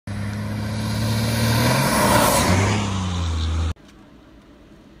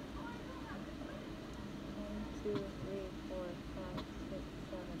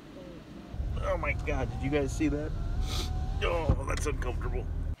God, did you guys see that? Oh, that's uncomfortable.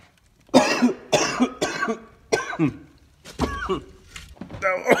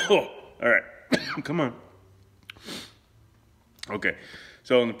 Oh, all right, come on. Okay,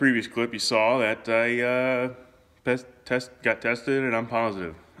 so in the previous clip you saw that I got tested and I'm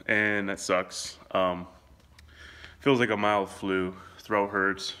positive, and that sucks. Feels like a mild flu. Throat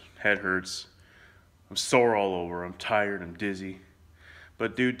hurts, head hurts. I'm sore all over. I'm tired. I'm dizzy.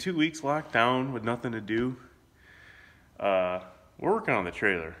 But dude, 2 weeks locked down with nothing to do. We're working on the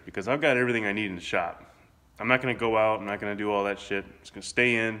trailer because I've got everything I need in the shop. I'm not gonna go out. I'm not gonna do all that shit. I'm just gonna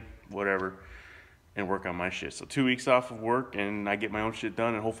stay in, whatever, and work on my shit. So 2 weeks off of work and I get my own shit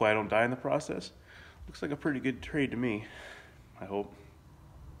done, and hopefully I don't die in the process. Looks like a pretty good trade to me, I hope.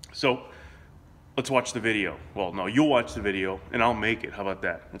 So let's watch the video. Well, no, you'll watch the video and I'll make it. How about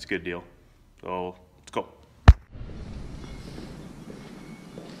that? That's a good deal. So let's go.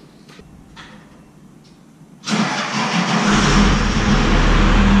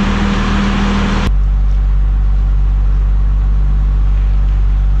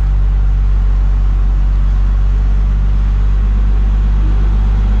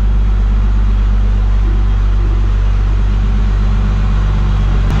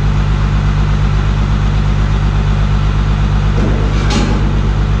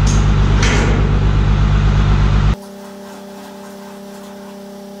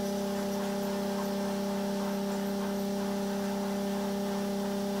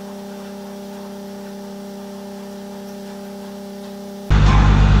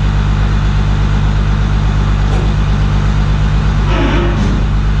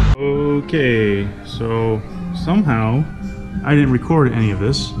 Okay, so somehow I didn't record any of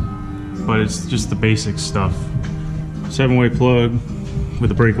this, but it's just the basic stuff. 7-way plug with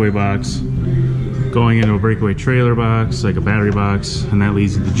a breakaway box going into a breakaway trailer box, like a battery box, and that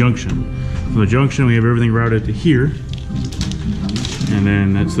leads to the junction. From the junction we have everything routed to here, and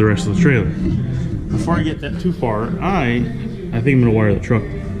then that's the rest of the trailer. Before I get that too far, I think I'm gonna wire the truck.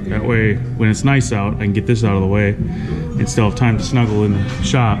 That way when it's nice out, I can get this out of the way and still have time to snuggle in the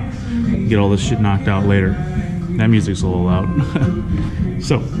shop, get all this shit knocked out later. That music's a little loud.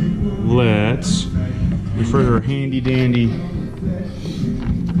 So let's refer to our handy dandy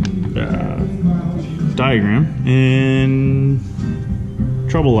diagram and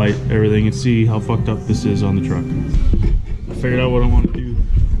trouble light everything and see how fucked up this is on the truck. I figured out what I want to do.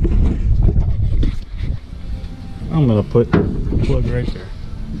 I'm gonna put the plug right there.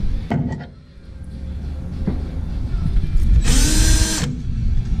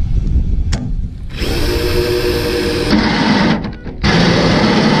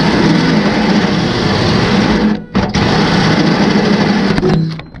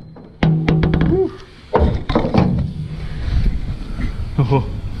 Oh,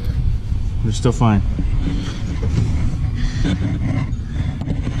 they're still fine.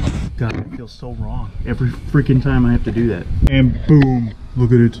 God, it feels so wrong every freaking time I have to do that. And boom,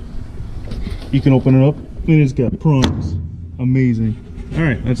 look at it. You can open it up and it's got prongs. Amazing. All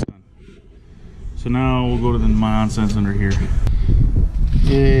right, that's done. So now we'll go to the nonsense under here.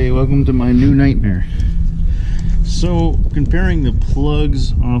 Yay, welcome to my new nightmare. So comparing the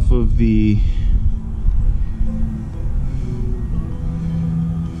plugs off of the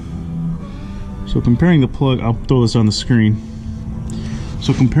I'll throw this on the screen.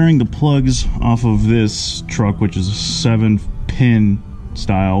 So comparing the plugs off of this truck, which is a 7-pin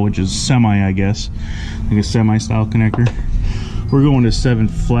style, which is semi, I guess, like a semi-style connector, we're going to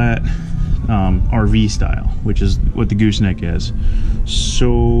 7-flat RV style, which is what the Gooseneck is.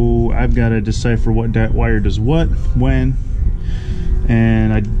 So I've got to decipher what wire does what, when,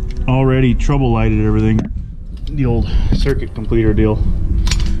 and I already trouble lighted everything, the old circuit completer deal.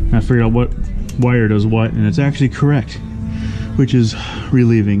 And I figured out what wire does what, and it's actually correct, which is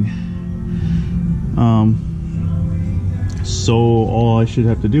relieving. So all I should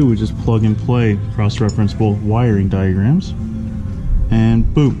have to do is just plug and play, cross-reference both wiring diagrams,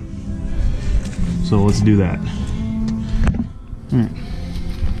 and boom. So let's do that. All right.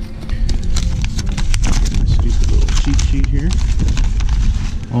 My stupid little cheat sheet here.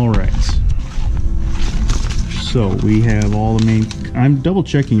 All right. So we have all the main. I'm double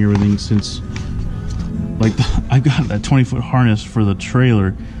checking everything since, like, I've got that 20-foot harness for the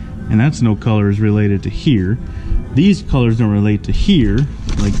trailer, and that's no colors related to here. These colors don't relate to here.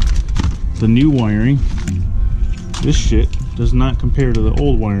 Like the new wiring, this shit does not compare to the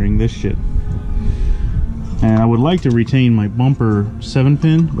old wiring. This shit. And I would like to retain my bumper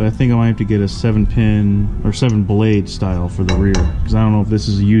 7-pin, but I think I might have to get a 7-pin or 7-blade style for the rear, because I don't know if this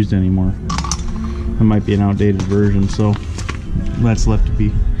is used anymore. It might be an outdated version, so that's left to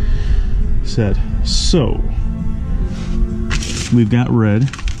be said. So we've got red,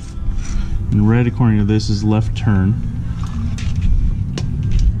 and red according to this is left turn,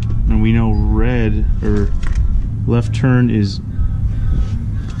 and we know red or left turn is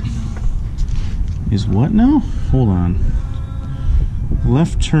what now? Hold on.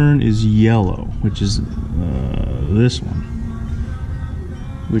 Left turn is yellow, which is this one,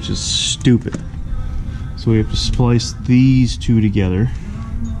 which is stupid. So we have to splice these two together.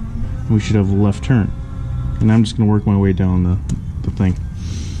 We should have a left turn. And I'm just gonna work my way down the thing.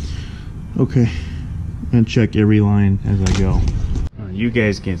 Okay, and check every line as I go. You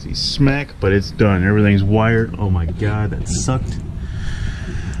guys can't see smack, but it's done. Everything's wired. Oh my God, that sucked.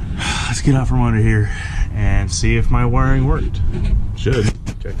 Let's get out from under here and see if my wiring worked. Should.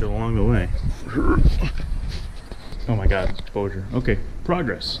 Checked it along the way. Oh my God, exposure. Okay,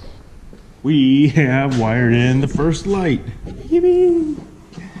 progress. We have wired in the first light. Yippee!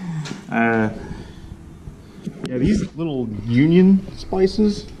 Yeah, these little union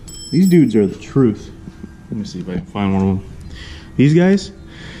splices, these dudes are the truth. Let me see if I can find one of them. These guys,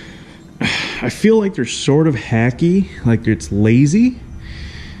 I feel like they're sort of hacky, like it's lazy.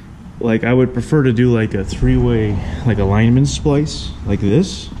 Like I would prefer to do like a three-way, like a lineman splice, like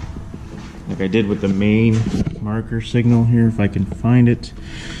this. Like I did with the main marker signal here, if I can find it.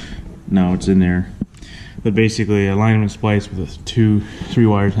 No, it's in there. But basically a lineman splice with three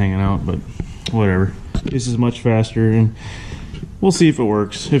wires hanging out, but whatever. This is much faster and we'll see if it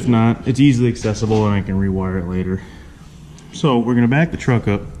works. If not, it's easily accessible and I can rewire it later. So we're gonna back the truck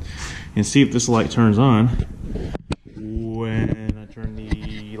up and see if this light turns on when I turn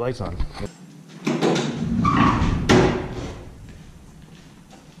the lights on.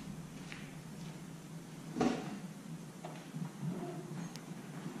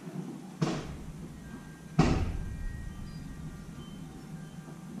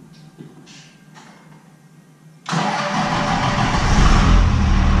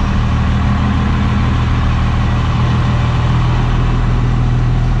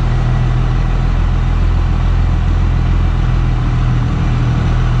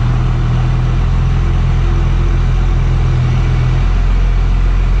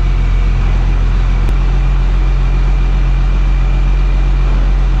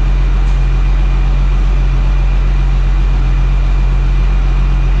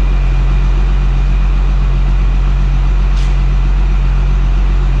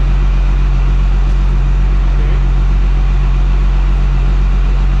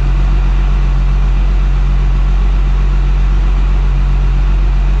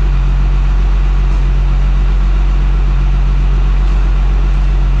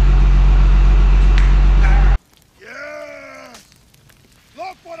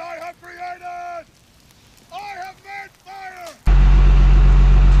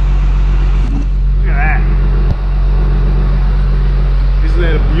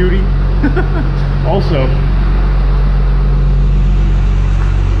 Also,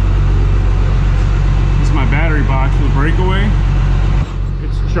 this is my battery box for the breakaway.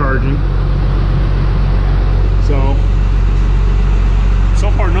 It's charging. So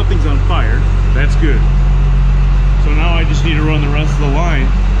far nothing's on fire. That's good. So now I just need to run the rest of the line.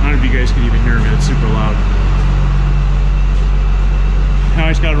 I don't know if you guys can even hear me, it's super loud. Now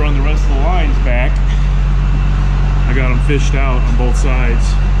I just gotta run the rest of the lines back. I got them fished out on both sides.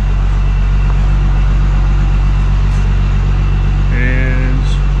 And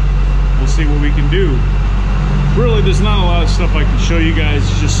we'll see what we can do. Really, there's not a lot of stuff I can show you guys.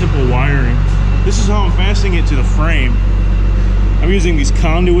 It's just simple wiring. This is how I'm fastening it to the frame. I'm using these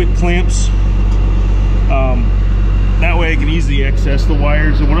conduit clamps. That way I can easily access the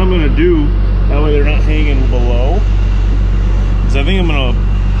wires. And what I'm going to do, that way they're not hanging below, is I think I'm going to,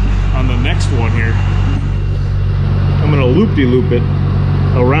 on the next one here, I'm going to loop-de-loop it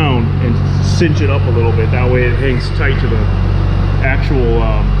around and cinch it up a little bit. That way it hangs tight to the actual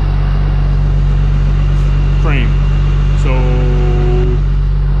frame. So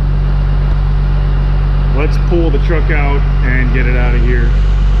let's pull the truck out and get it out of here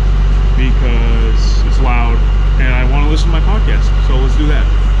because it's loud and I want to listen to my podcast. So let's do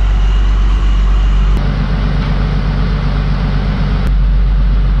that.